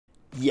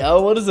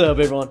Yo, what is up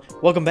everyone?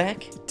 Welcome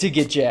back to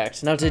Get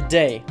Jacked. Now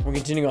today, we're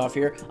continuing off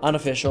here,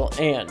 unofficial,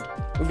 and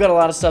we've got a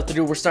lot of stuff to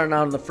do. We're starting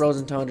out in the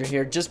frozen tundra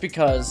here just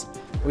because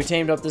we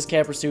tamed up this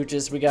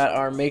Caprisuchus, we got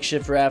our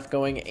makeshift raft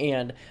going,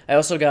 and I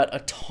also got a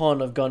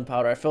ton of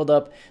gunpowder. I filled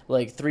up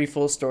like 3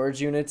 full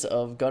storage units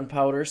of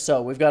gunpowder,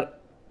 so we've got...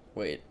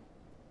 Wait.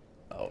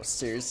 Oh,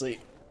 seriously?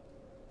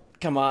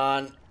 Come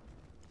on.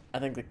 I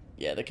think the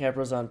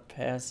Capro's on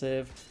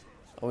passive.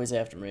 Always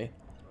after me.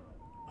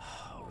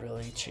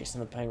 Really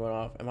chasing the penguin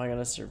off. Am I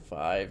gonna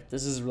survive?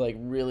 This is like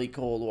really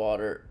cold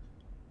water.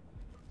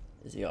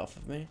 Is he off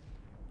of me?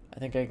 I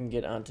think I can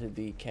get onto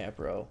the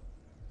Capro.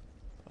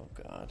 Oh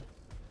god,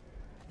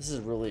 this is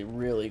really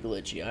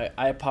glitchy.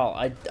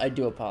 I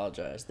do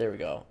apologize. There we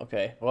go.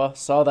 Okay, well,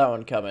 saw that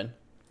one coming.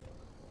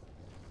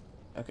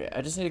 Okay,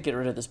 I just need to get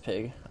rid of this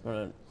pig. I'm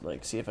gonna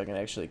like see if I can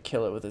actually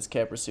kill it with this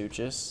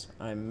Caprisuchus.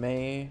 I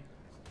may.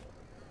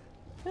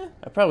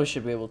 I probably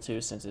should be able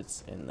to since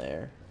it's in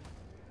there.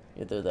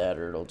 Either that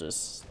or it'll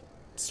just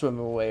swim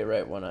away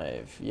right when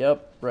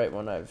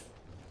I've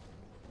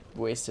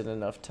wasted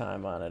enough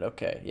time on it.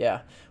 Okay,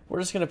 yeah. We're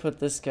just gonna put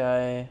this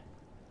guy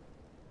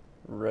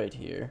right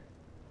here.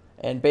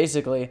 And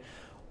basically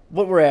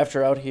what we're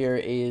after out here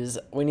is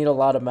we need a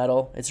lot of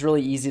metal. It's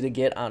really easy to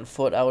get on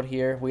foot out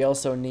here. We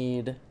also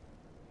need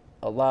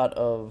a lot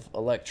of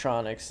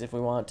electronics if we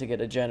want to get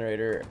a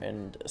generator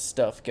and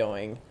stuff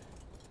going.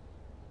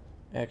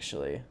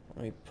 Actually,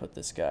 let me put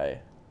this guy.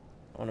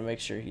 I want to make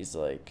sure he's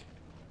like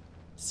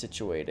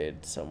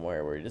situated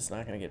somewhere where he's just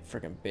not gonna get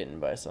freaking bitten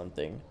by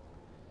something.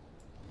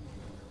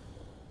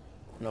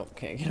 Nope,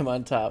 can't get him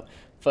on top.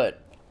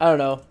 But I don't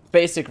know,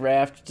 basic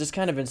raft, just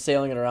kind of been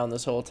sailing it around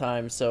this whole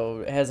time,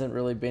 so it hasn't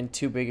really been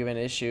too big of an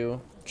issue.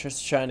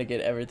 Just trying to get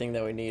everything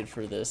that we need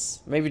for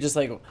this. Maybe just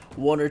like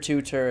 1 or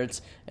 2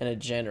 turrets and a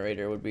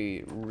generator would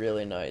be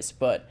really nice.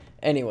 But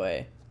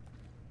anyway,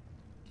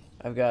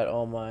 I've got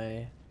all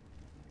my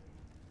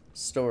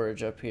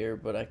storage up here,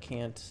 but I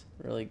can't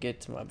really get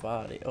to my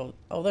body.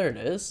 Oh, there it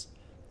is.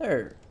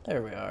 There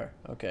we are.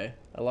 Okay,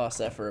 I lost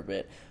that for a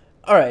bit.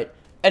 All right.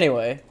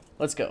 Anyway,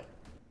 let's go.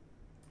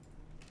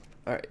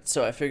 All right.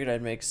 So I figured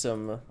I'd make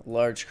some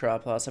large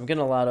crop plots. I'm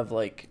getting a lot of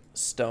like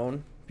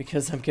stone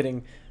because I'm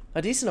getting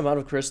a decent amount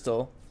of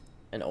crystal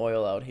and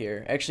oil out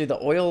here. Actually,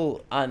 the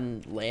oil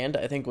on land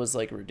I think was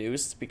like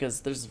reduced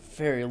because there's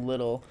very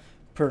little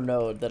per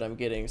node that I'm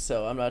getting,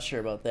 so I'm not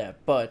sure about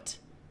that, but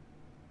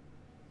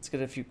let's get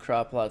a few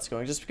crop plots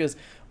going, just because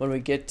when we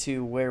get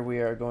to where we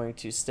are going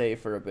to stay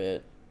for a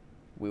bit,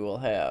 we will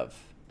have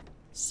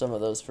some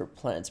of those for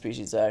plant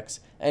species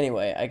X.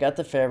 Anyway, I got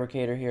the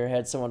fabricator here. I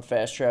had someone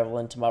fast travel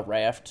into my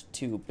raft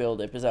to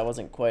build it because I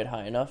wasn't quite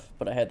high enough,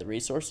 but I had the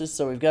resources,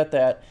 so we've got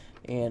that,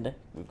 and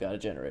we've got a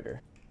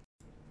generator.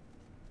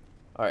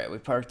 Alright, we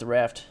parked the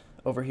raft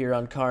over here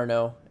on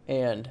Carno,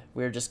 and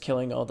we're just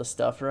killing all the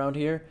stuff around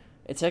here.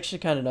 It's actually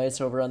kind of nice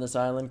over on this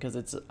island because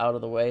it's out of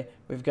the way.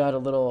 We've got a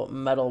little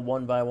metal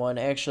 1x1.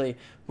 Actually,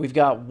 we've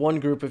got one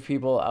group of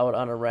people out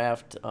on a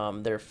raft.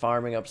 They're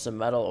farming up some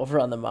metal over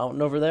on the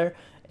mountain over there.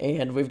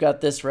 And we've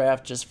got this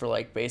raft just for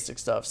like basic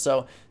stuff.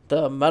 So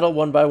the metal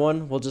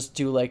 1x1, we'll just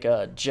do like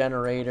a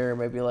generator,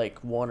 maybe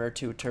like 1 or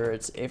 2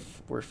 turrets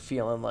if we're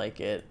feeling like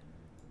it,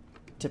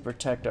 to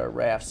protect our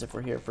rafts if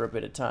we're here for a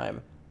bit of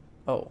time.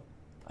 Oh,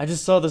 I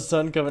just saw the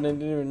sun coming in.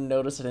 Didn't even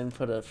notice I didn't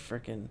put a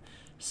freaking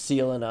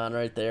sealant on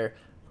right there.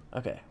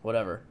 Okay,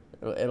 whatever.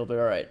 It'll be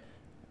alright.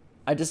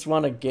 I just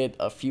want to get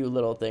a few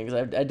little things.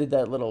 I did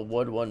that little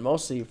wood one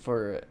mostly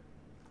for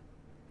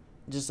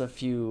just a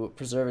few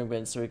preserving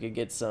bins so we could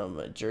get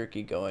some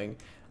jerky going.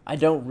 I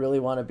don't really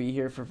want to be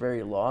here for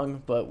very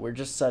long, but we're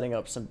just setting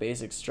up some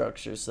basic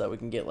structures so that we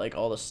can get like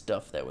all the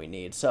stuff that we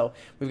need. So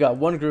we've got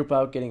one group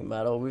out getting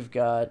metal. We've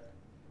got,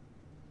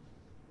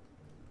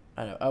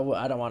 I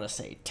don't want to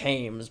say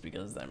TAMES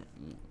because then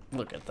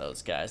look at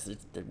those guys,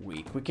 they're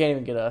weak. We can't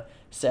even get a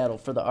saddle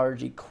for the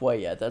RG quite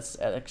yet. That's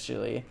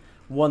actually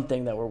one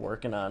thing that we're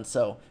working on,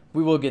 so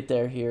we will get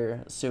there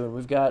here soon.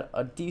 We've got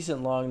a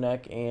decent long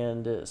neck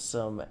and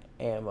some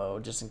ammo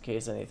just in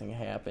case anything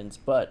happens,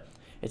 but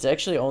it's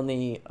actually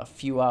only a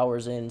few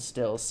hours in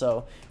still,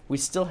 so we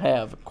still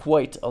have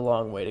quite a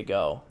long way to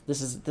go.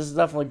 This is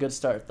definitely a good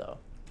start though.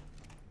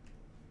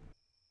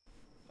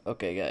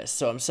 Okay guys,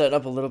 so I'm setting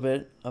up a little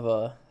bit of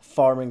a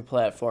farming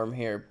platform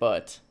here,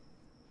 but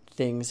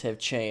things have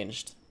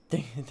changed.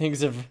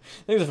 Things have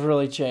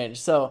really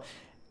changed. So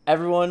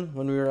everyone,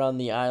 when we were on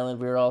the island,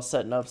 we were all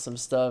setting up some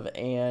stuff,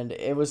 and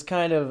it was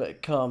kind of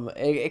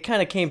it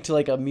kind of came to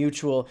like a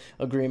mutual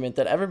agreement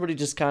that everybody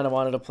just kind of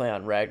wanted to play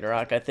on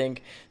Ragnarok, I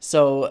think.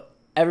 So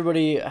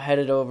everybody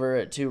headed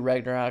over to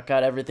Ragnarok,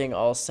 got everything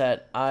all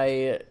set.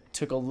 I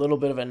took a little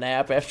bit of a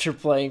nap after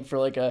playing for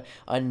like a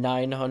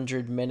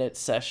 900-minute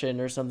session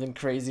or something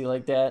crazy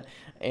like that,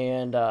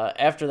 and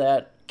after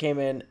that came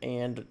in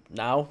and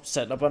now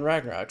setting up on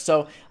Ragnarok.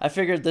 So I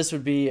figured this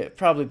would be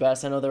probably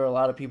best. I know there were a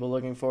lot of people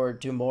looking forward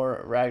to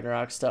more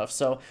Ragnarok stuff,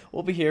 so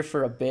we'll be here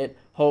for a bit.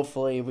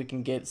 Hopefully we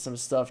can get some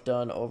stuff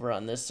done over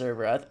on this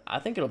server. I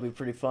think it'll be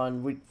pretty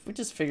fun. We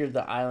just figured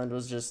the island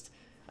was just,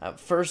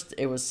 First,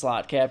 it was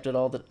slot capped at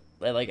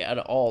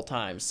all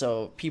times.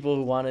 So people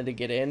who wanted to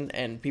get in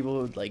and people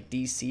who like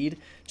DC'd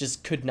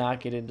just could not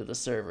get into the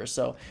server.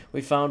 So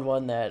we found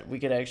one that we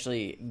could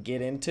actually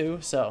get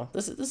into. So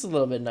this is a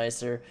little bit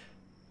nicer.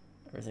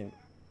 Everything.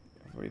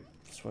 Everybody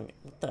swing.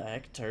 What the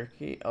heck,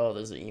 turkey? Oh,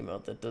 there's an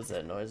emote that does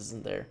that noise,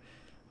 isn't there?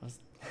 I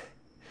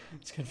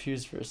was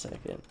confused for a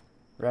second.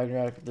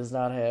 Ragnarok does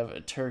not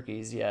have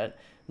turkeys yet.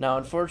 Now,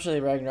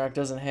 unfortunately, Ragnarok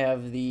doesn't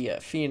have the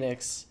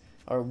Phoenix,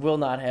 or will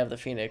not have the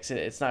Phoenix.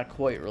 It's not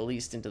quite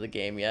released into the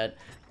game yet,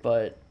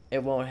 but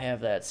it won't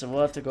have that. So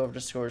we'll have to go over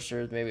to Scorched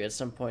Earth maybe at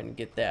some point and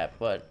get that.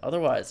 But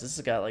otherwise, this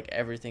has got like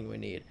everything we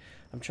need.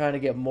 I'm trying to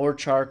get more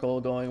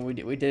charcoal going.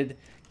 We did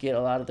get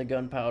a lot of the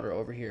gunpowder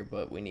over here,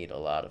 but we need a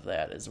lot of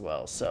that as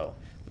well. So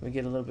we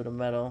get a little bit of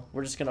metal.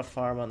 We're just gonna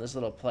farm on this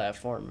little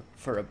platform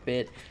for a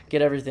bit,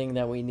 get everything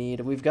that we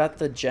need. We've got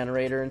the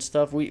generator and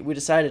stuff. We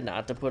decided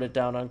not to put it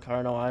down on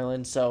Carno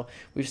Island, so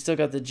we've still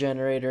got the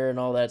generator and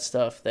all that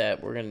stuff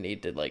that we're gonna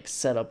need to like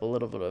set up a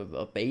little bit of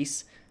a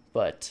base.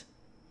 But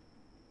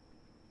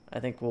I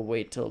think we'll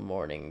wait till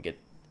morning and get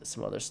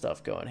some other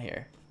stuff going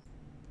here.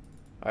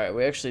 Alright,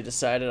 we actually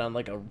decided on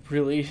like a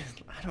really,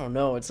 I don't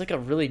know, it's like a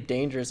really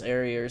dangerous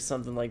area or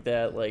something like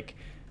that. Like,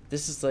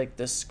 this is like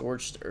the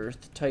Scorched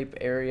Earth type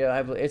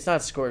area. It's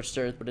not Scorched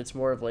Earth, but it's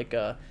more of like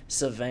a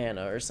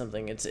savanna or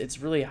something. It's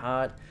really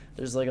hot.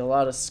 There's like a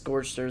lot of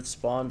Scorched Earth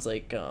spawns,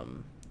 like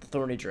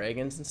thorny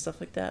dragons and stuff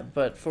like that.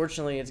 But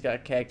fortunately, it's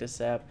got cactus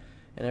sap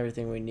and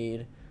everything we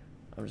need.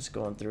 I'm just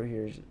going through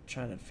here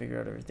trying to figure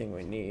out everything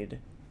we need.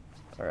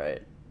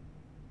 Alright.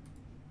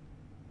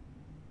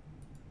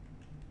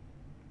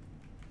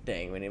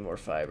 Dang, we need more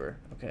fiber.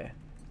 Okay.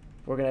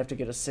 We're going to have to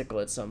get a sickle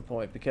at some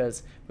point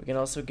because we can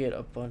also get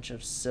a bunch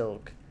of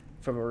silk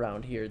from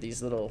around here.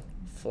 These little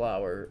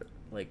flower,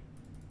 like,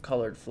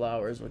 colored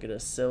flowers. We'll get a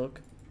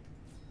silk.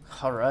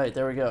 Alright,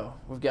 there we go.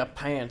 We've got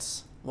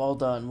pants. Well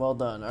done, well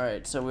done.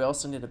 Alright, so we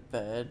also need a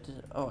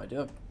bed. Oh, I do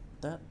have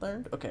that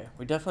learned? Okay,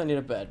 we definitely need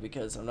a bed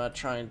because I'm not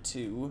trying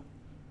to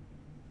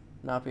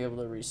not be able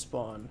to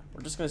respawn.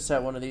 We're just going to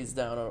set one of these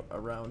down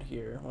around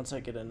here once I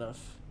get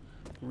enough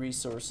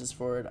resources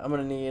for it. I'm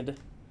going to need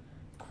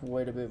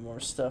quite a bit more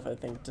stuff, I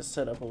think, to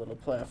set up a little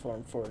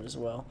platform for it as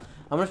well.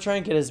 I'm going to try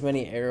and get as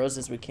many arrows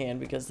as we can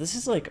because this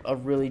is like a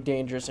really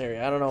dangerous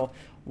area. I don't know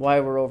why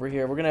we're over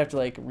here. We're going to have to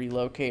like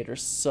relocate or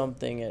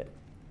something,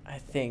 I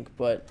think,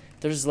 but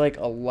there's like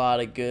a lot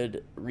of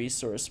good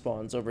resource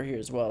spawns over here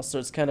as well, so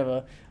it's kind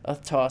of a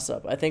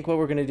toss-up. I think what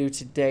we're going to do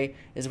today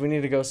is we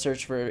need to go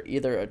search for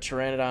either a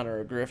pteranodon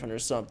or a griffin or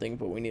something,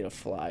 but we need a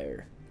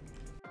flyer.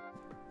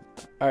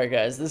 Alright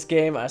guys, this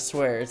game, I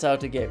swear, it's out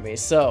to get me.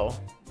 So,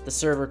 the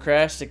server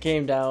crashed, it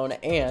came down,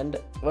 and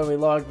when we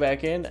logged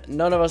back in,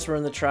 none of us were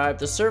in the tribe.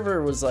 The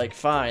server was like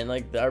fine,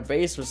 like our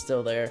base was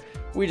still there.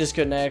 We just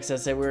couldn't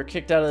access it. We were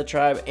kicked out of the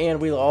tribe, and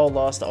we all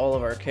lost all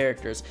of our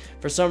characters.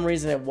 For some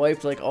reason, it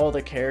wiped like all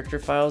the character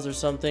files or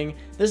something.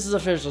 This is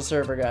official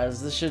server,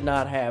 guys. This should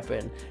not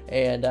happen,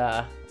 and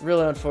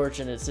really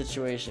unfortunate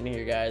situation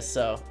here, guys.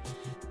 So,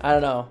 I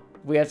don't know.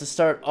 We have to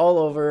start all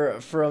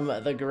over from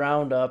the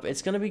ground up.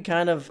 It's going to be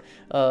kind of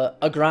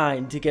a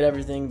grind to get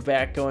everything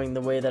back going the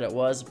way that it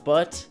was,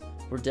 but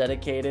we're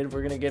dedicated.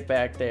 We're going to get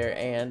back there,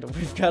 and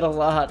we've got a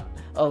lot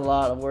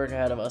of work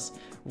ahead of us.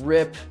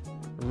 Rip.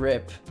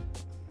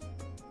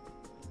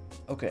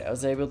 Okay, I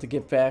was able to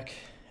get back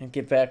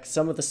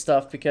some of the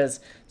stuff because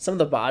some of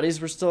the bodies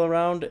were still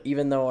around.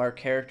 Even though our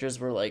characters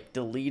were like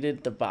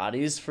deleted, the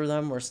bodies for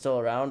them were still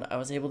around. I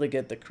was able to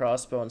get the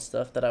crossbow and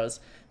stuff that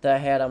I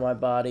had on my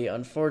body.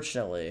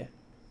 Unfortunately,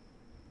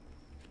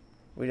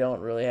 we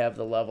don't really have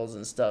the levels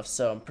and stuff,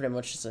 so I'm pretty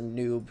much just a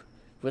noob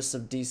with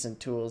some decent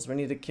tools. We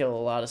need to kill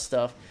a lot of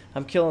stuff.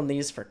 I'm killing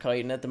these for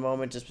chitin at the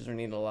moment just because we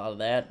need a lot of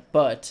that,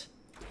 but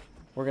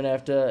we're gonna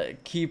have to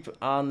keep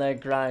on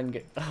that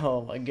grind.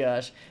 Oh my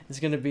gosh, it's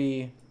gonna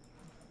be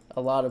a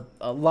lot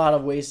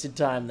of wasted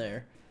time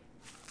there.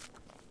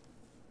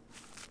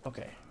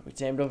 Okay, we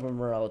tamed over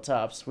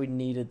Morellatops. We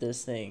needed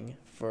this thing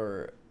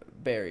for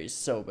berries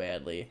so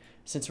badly.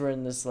 Since we're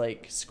in this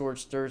like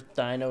Scorched Earth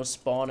dino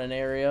spawning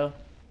area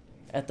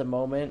at the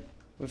moment,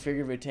 we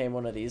figured we'd tame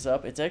one of these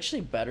up. It's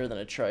actually better than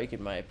a trike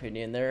in my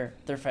opinion. They're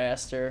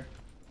faster,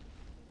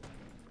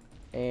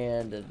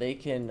 and they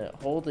can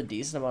hold a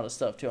decent amount of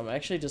stuff too. I'm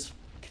actually just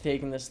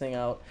taking this thing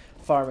out,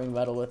 farming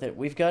metal with it.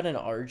 We've got an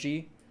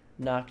RG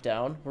knocked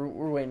down. We're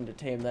waiting to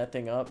tame that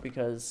thing up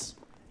because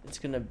it's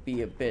gonna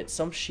be a bit.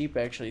 Some sheep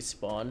actually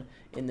spawn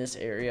in this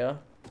area,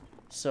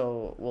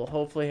 so we'll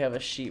hopefully have a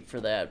sheep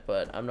for that,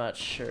 but I'm not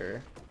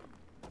sure.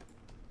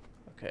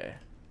 Okay,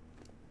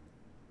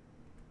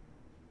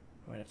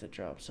 I might have to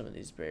drop some of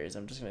these berries.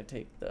 I'm just gonna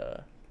take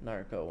the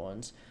narco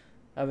ones.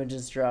 I've been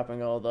just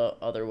dropping all the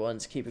other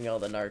ones, keeping all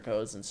the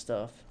narcos and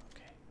stuff.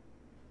 Okay.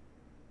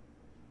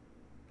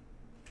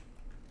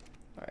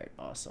 Alright,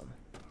 awesome.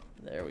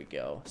 There we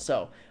go.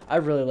 So, I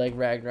really like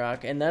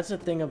Ragnarok, and that's the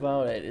thing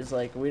about it, is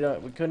like we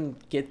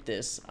couldn't get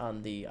this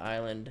on the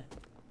island.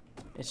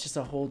 It's just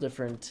a whole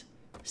different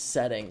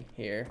setting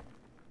here.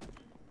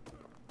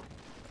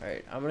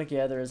 Alright, I'm gonna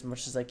gather as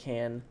much as I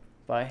can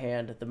by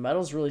hand. The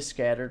metal's really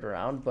scattered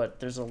around, but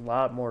there's a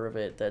lot more of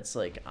it that's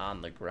like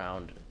on the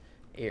ground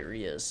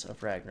areas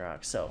of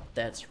Ragnarok, so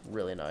that's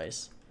really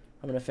nice.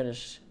 I'm gonna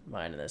finish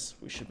mining this.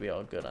 We should be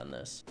all good on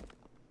this.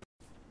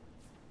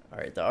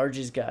 Alright, the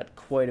RG's got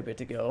quite a bit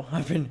to go.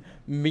 I've been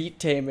meat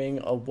taming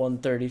a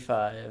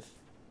 135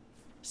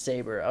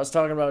 saber. I was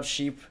talking about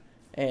sheep,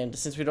 and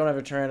since we don't have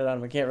a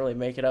Pteranodon, we can't really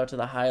make it out to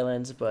the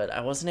highlands, but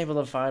I wasn't able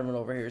to find one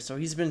over here, so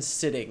he's been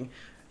sitting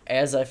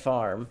as I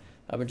farm.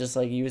 I've been just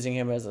like using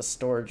him as a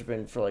storage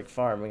bin for like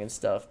farming and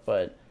stuff,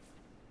 but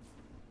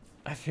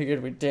I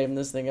figured we'd tame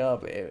this thing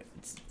up.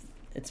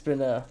 It's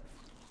been a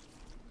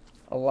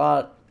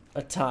lot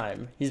of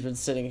time he's been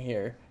sitting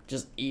here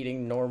just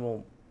eating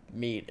normal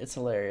meat. It's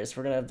hilarious.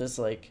 We're gonna have this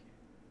like,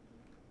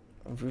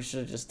 we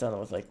should have just done it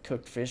with like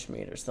cooked fish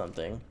meat or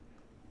something.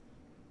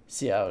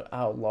 See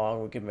how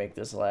long we could make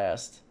this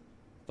last.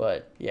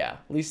 But yeah,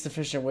 least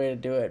efficient way to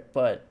do it,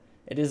 but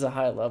it is a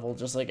high level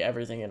just like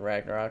everything in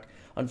Ragnarok.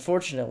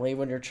 Unfortunately,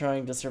 when you're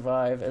trying to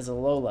survive as a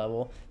low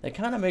level, that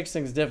kind of makes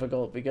things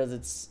difficult because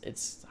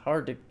it's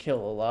hard to kill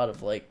a lot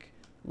of like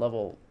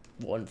level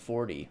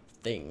 140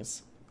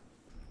 things.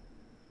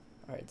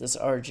 Alright, this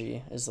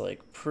RG is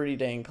like pretty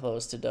dang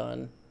close to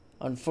done.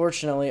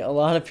 Unfortunately, a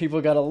lot of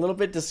people got a little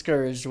bit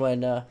discouraged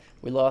when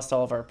we lost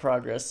all of our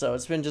progress, so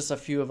it's been just a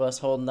few of us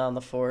holding down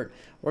the fort.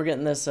 We're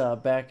getting this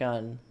back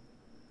on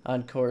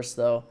course,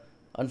 though.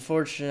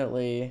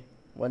 Unfortunately,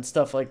 when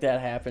stuff like that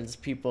happens,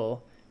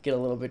 people get a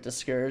little bit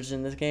discouraged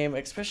in this game,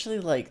 especially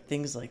like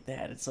things like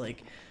that. It's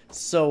like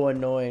so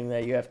annoying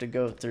that you have to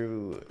go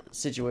through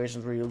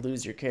situations where you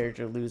lose your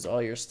character, lose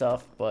all your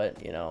stuff,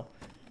 but, you know,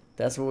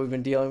 that's what we've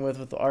been dealing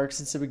with ARK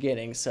since the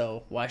beginning,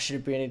 so why should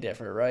it be any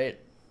different, right?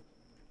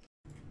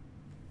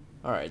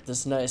 Alright,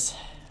 this nice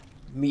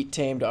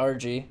meat-tamed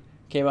RG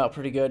came out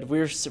pretty good.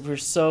 We're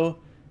so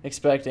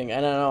expecting,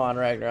 and I know on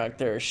Ragnarok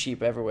there are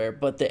sheep everywhere,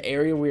 but the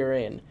area we were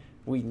in,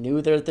 we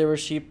knew that there were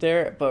sheep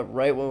there, but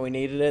right when we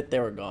needed it, they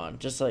were gone.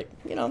 Just like,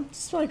 you know,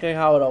 just like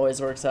how it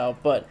always works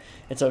out, but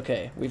it's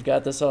okay. We've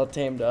got this all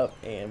tamed up,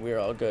 and we're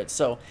all good.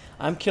 So,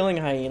 I'm killing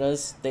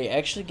hyenas. They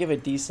actually give a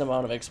decent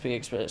amount of XP,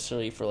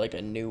 especially for like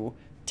a new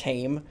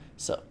tame.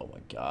 So, oh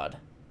my god.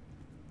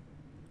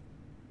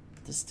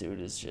 This dude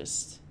is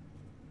just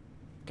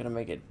gonna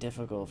make it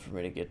difficult for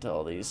me to get to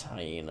all these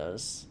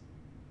hyenas.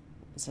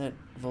 Is that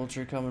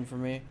vulture coming for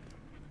me?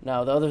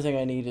 Now, the other thing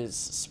I need is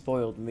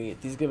spoiled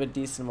meat. These give a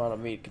decent amount of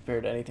meat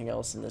compared to anything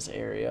else in this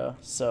area.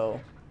 So,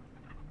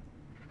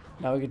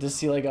 now we get to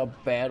see like a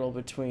battle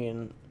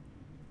between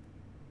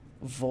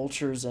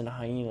vultures and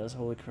hyenas.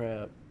 Holy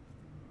crap.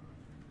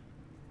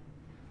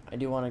 I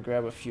do want to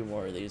grab a few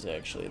more of these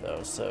actually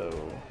though, so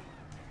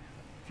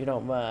if you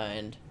don't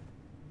mind,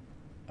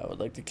 I would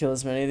like to kill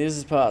as many of these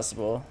as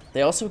possible.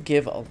 They also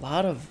give a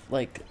lot of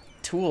like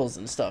tools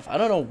and stuff. I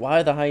don't know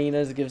why the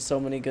hyenas give so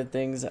many good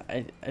things.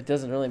 It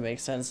doesn't really make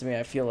sense to me.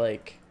 I feel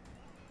like,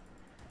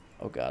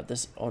 oh god,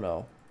 oh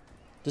no,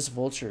 this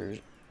vulture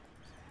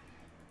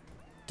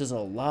does a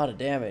lot of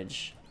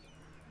damage.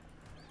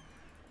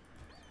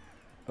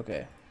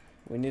 Okay,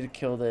 we need to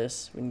kill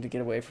this. We need to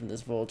get away from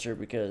this vulture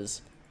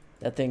because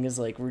that thing is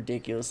like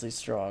ridiculously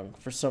strong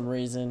for some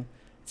reason.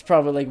 It's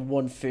probably like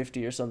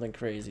 150 or something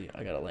crazy.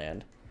 I gotta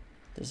land.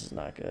 This is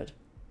not good.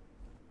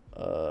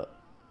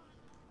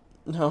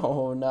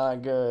 No,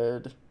 not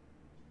good.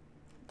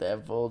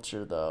 That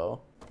vulture,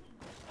 though.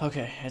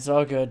 Okay, it's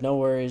all good. No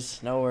worries.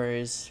 No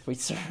worries. We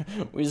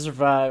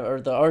survived, or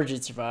the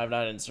RG survived.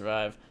 I didn't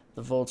survive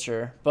the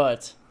vulture,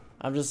 but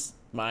I'm just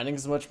mining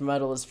as much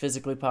metal as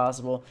physically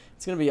possible.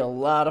 It's going to be a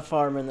lot of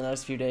farming in the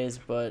next few days,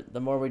 but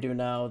the more we do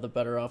now, the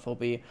better off we'll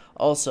be.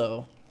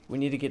 Also, we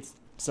need to get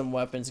some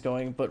weapons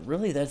going, but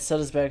really that set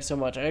us back so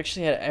much. I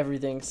actually had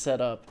everything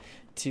set up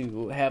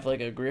to have like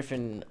a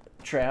griffin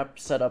trap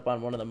set up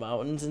on one of the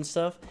mountains and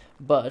stuff,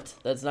 but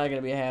that's not going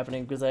to be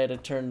happening because I had to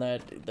turn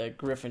that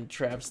griffin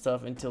trap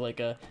stuff into like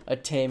a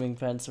taming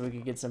pen so we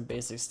could get some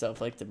basic stuff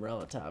like the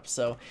umbrella top.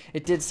 So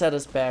it did set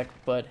us back,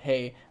 but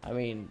hey, I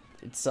mean,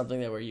 it's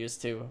something that we're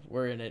used to.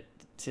 We're in it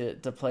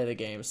to play the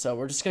game, so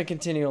we're just going to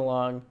continue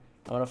along.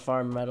 I want to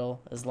farm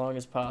metal as long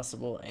as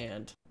possible,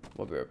 and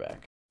we'll be right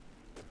back.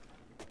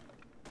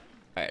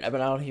 Alright, I've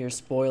been out here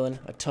spoiling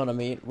a ton of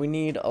meat. We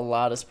need a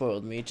lot of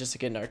spoiled meat just to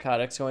get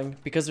narcotics going.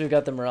 Because we've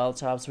got the morale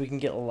tops, we can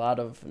get a lot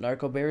of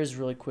narco berries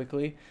really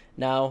quickly.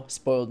 Now,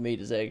 spoiled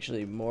meat is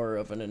actually more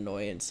of an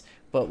annoyance.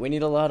 But we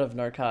need a lot of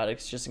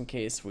narcotics just in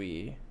case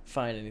we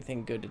find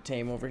anything good to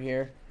tame over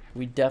here.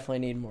 We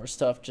definitely need more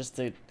stuff just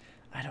to,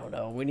 I don't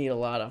know, we need a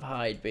lot of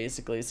hide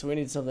basically. So we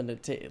need something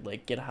to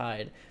like get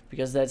hide.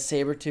 Because that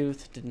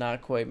saber-tooth did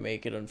not quite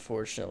make it,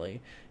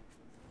 unfortunately.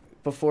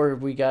 Before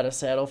we got a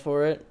saddle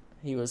for it,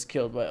 he was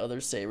killed by other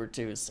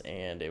saber-tooths,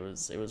 and it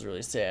was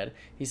really sad.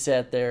 He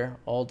sat there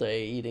all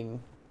day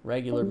eating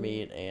regular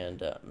meat,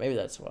 and maybe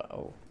that's why.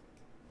 Oh,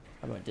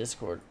 my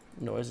Discord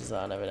noise is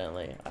on,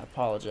 evidently. I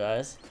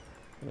apologize.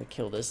 I'm gonna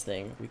kill this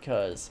thing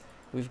because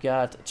we've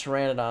got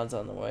pteranodons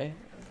on the way.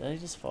 Did I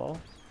just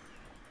fall?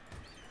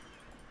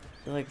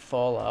 They like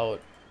fall out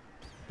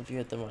if you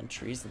hit them on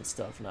trees and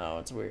stuff now.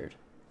 It's weird.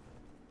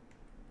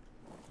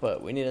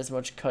 But we need as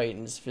much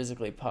chitin as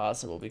physically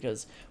possible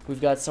because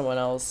we've got someone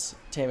else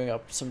taming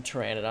up some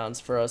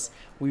pteranodons for us.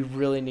 We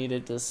really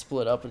needed to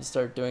split up and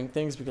start doing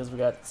things because we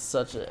got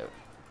such a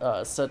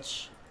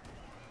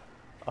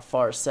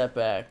far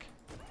setback.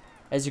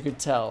 As you could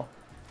tell,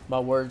 my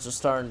words are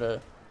starting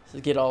to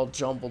get all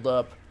jumbled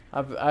up.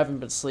 I haven't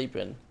been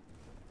sleeping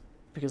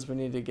because we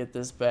need to get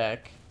this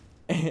back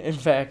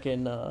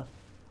in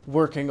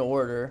working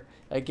order,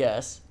 I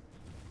guess.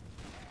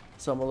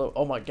 So I'm a little.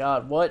 Oh my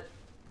God! What?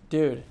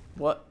 Dude,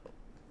 what?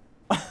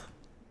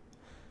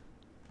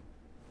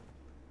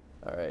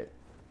 Alright.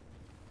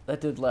 That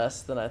did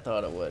less than I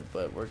thought it would,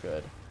 but we're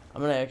good.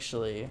 I'm gonna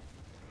actually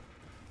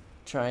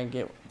try and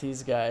get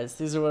these guys.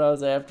 These are what I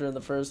was after in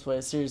the first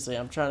place. Seriously,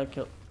 I'm trying to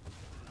kill...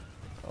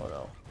 Oh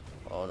no.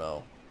 Oh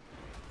no.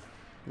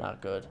 Not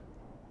good.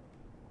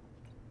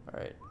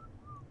 Alright.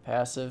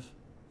 Passive.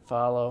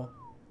 Follow.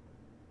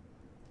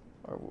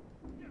 Or...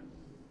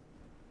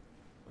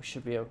 We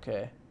should be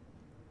okay.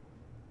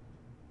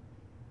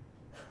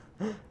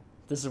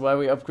 This is why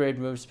we upgrade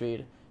move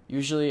speed.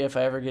 Usually if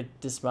I ever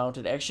get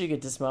dismounted, actually get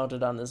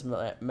dismounted on this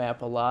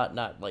map a lot,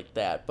 not like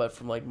that, but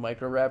from like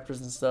microraptors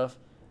and stuff,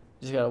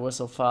 you just gotta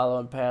whistle follow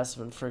and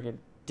passive and friggin'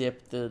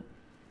 dip the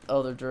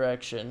other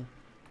direction.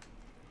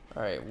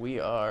 Alright,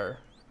 we are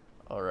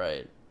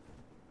alright.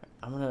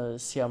 I'm gonna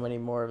see how many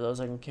more of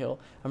those I can kill.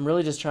 I'm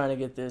really just trying to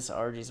get this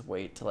RG's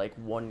weight to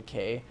like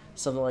 1k,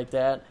 something like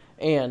that,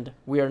 and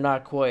we are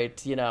not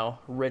quite, you know,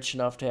 rich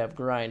enough to have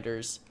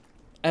grinders.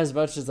 As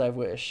much as I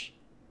wish.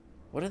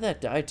 What did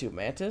that die to?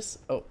 Mantis?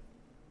 Oh.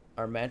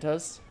 Our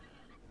mantas?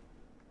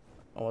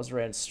 Almost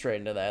ran straight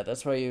into that.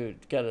 That's why you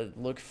gotta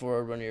look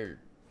forward when you're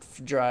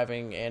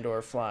driving and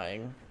or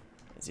flying.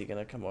 Is he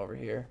gonna come over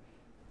here?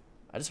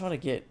 I just want to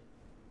get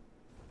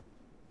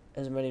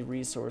as many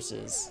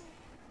resources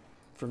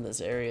from this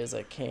area as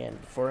I can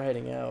before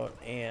heading out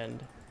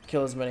and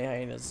kill as many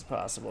hyenas as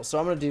possible. So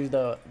I'm gonna do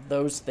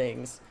those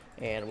things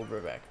and we'll be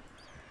right back.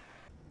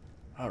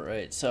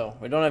 Alright, so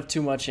we don't have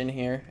too much in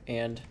here,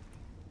 and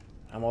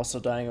I'm also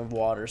dying of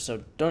water,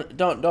 so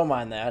don't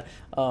mind that.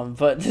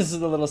 But this is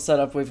the little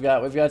setup we've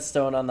got. We've got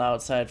stone on the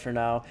outside for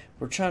now.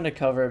 We're trying to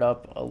cover it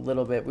up a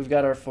little bit. We've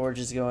got our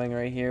forges going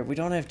right here. We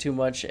don't have too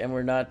much, and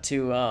we're not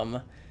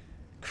too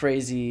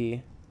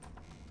crazy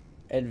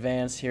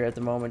advanced here at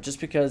the moment, just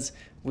because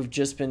we've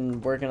just been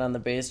working on the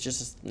base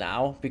just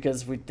now,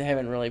 because we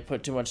haven't really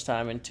put too much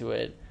time into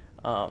it.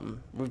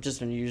 We've just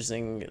been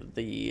using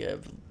the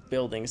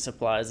building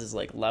supplies as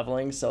like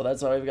leveling, so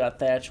that's why we've got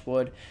thatch,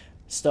 wood,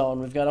 stone.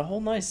 We've got a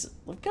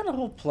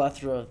whole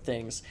plethora of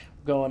things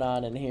going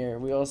on in here.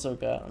 We also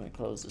got, let me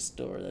close this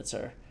door, that's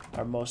our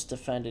most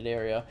defended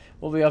area.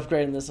 We'll be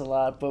upgrading this a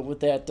lot, but with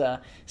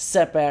that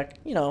setback,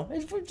 you know,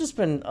 we've just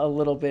been a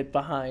little bit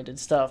behind and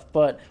stuff,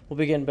 but we'll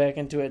be getting back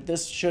into it.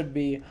 This should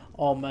be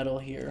all metal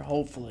here,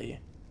 hopefully,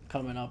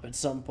 coming up at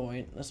some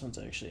point. This one's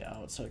actually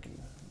out, so I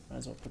can, might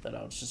as well put that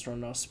out. It's just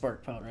running out of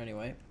spark powder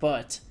anyway,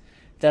 but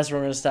that's where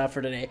we're going to stop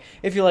for today.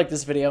 If you like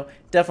this video,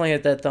 definitely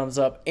hit that thumbs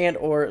up and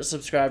or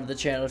subscribe to the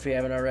channel if you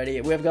haven't already.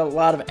 We've got a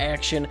lot of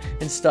action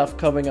and stuff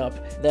coming up.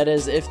 That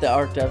is, if the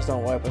ARK devs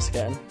don't wipe us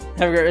again.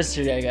 Have a great rest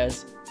of your day,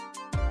 guys.